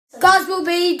Guys, we'll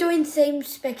be doing theme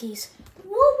speckies.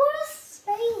 What was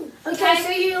theme? Okay, so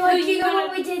you know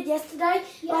what we did yesterday?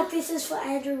 Yeah. Like this is for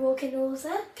Andrew Walker and all of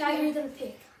that. Okay, who are you gonna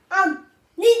pick?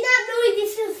 Need not knowing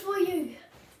this is for you.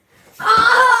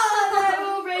 Oh,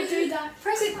 no, we'll redo that.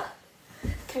 Press it.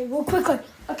 Okay, well, quickly.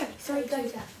 Okay, sorry, go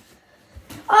down.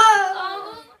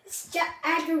 Oh,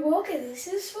 Andrew Walker, this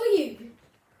is for you.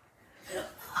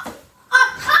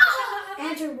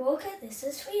 Andrew Walker, this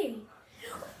is for you.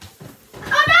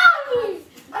 Oh no!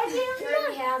 I didn't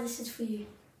Jeremy Howe, this is for you.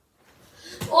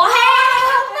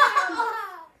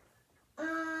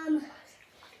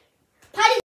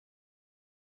 Patty.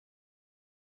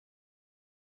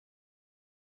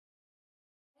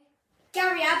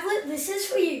 Gary Ablett, this is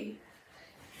for you.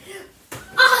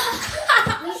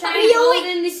 Sorry,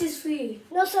 Jordan, this is for you.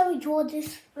 No, sorry, draw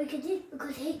this like I did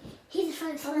because he's the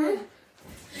first man.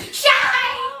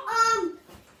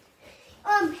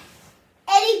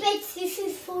 Eddie Bates, this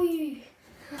is for you.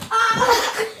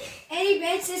 Eddie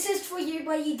Bates, this is for you,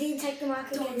 but you didn't take the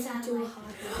mark against Adelaide.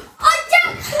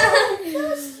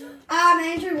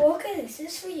 Andrew Walker, this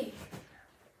is for you.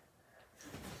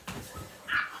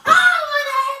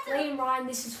 Liam Ryan,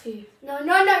 this is for you. No.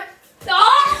 Liam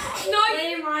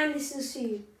Ryan, this is for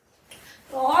you.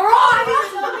 Alright!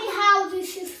 Tell me how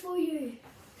this is for you.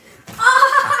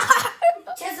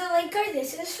 Cheselenko,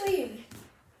 this is for you.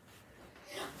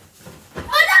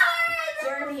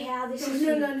 Jeremy Howe, this is for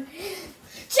you. No.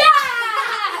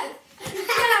 Jack!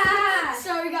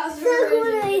 Sorry guys,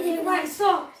 Right,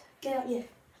 stop. Get up, yeah.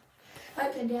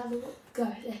 Open down the wall. Go,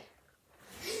 there.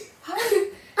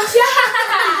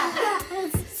 Jack!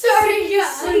 Sorry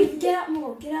guys. Get up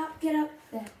more. Get up.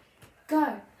 There. Go.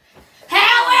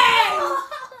 Howie!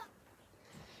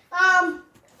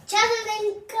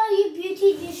 Cheselenko, you beauty,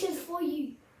 this is for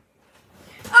you.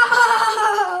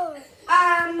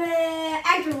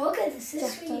 Andrew Walker, this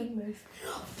is for you. Move.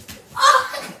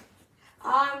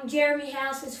 Jeremy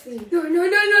Howe, this is for you. No.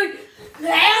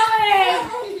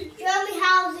 Howie! Jeremy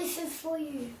Howe, this is for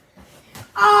you.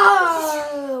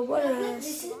 What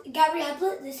else? Gary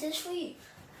Ablett, this is for you.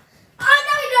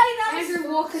 No.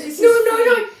 Andrew Walker, this is for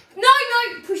you. No.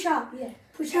 Push up, yeah.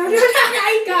 Push up.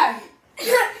 Go.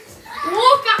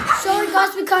 Walker. Sorry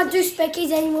guys, we can't do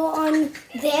speckies anymore on them,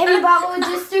 but we'll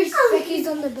just do speckies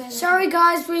on the bed. Sorry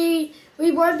guys, we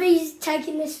won't be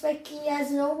taking the specky as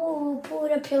normal. We'll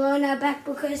put a pillow on our back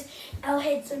because our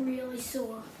heads are really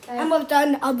sore. Okay? And we've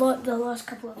done a lot the last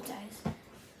couple of days.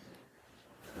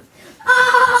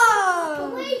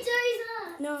 Can we do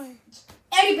that? No.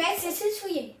 Eddie Bates, this is for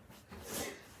you.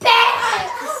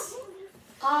 Bates!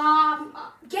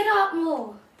 Get up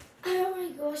more. Oh my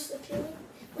gosh, the feeling.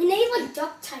 We need like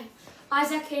duct tape.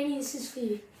 Isaac Kenny, this is for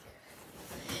you.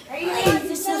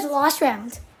 This is the last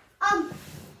round.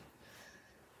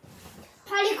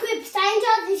 Paddy Quip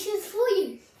Stanger, this is for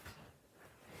you.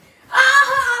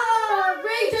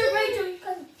 Rachel.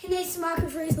 He needs to mark it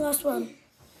for his last one.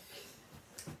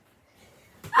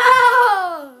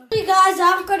 You guys,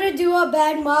 I've got to do a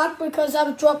bad mark because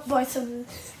I've dropped both of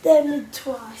them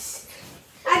twice.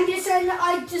 And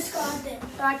I just got them.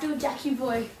 Alright, do Jackie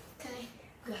boy. Okay.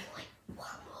 Go.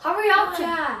 Hurry up,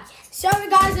 Jack. Sorry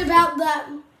guys about that.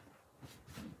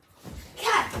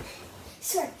 Cat.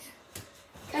 Sorry.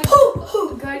 Go,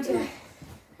 Jack.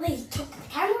 Wait, took the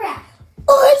camera.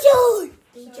 Do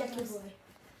Jackie boy.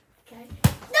 Okay.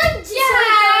 No,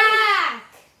 Jack!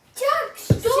 Jack,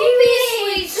 stop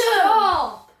Seriously, it!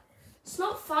 stop. It's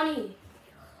not funny.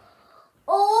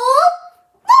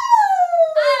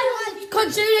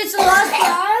 Consider this the last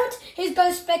round. He's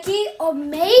both Specky on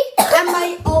me and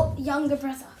my younger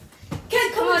brother. Okay,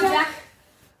 come on, Jack.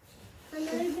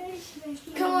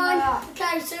 Come on.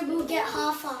 Okay, so we'll get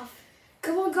half.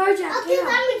 Come on, go, Jack. I'll do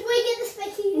damage we get the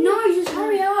specky. No, just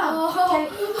hurry up.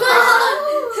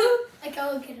 Okay,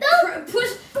 I'll get it.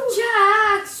 Push,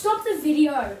 Jack. Stop the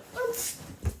video.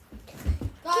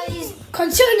 Guys,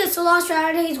 considering this the last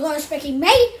round, he's going to Specky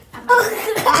me.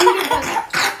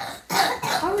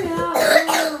 Hurry up.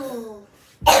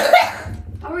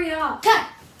 Hurry up. Okay.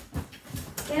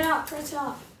 Get up, press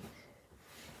up.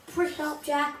 Push up,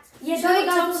 Jack. Yeah, Sorry,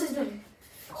 guys.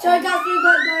 Sorry guys, we've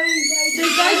got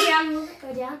go down.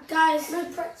 Go down. Guys, no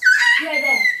press. Yeah,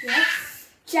 there. Yeah.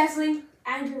 Jaslyn,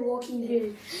 Andrew walking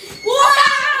dude.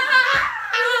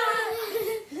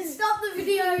 Stop the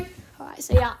video. Alright,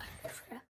 so yeah.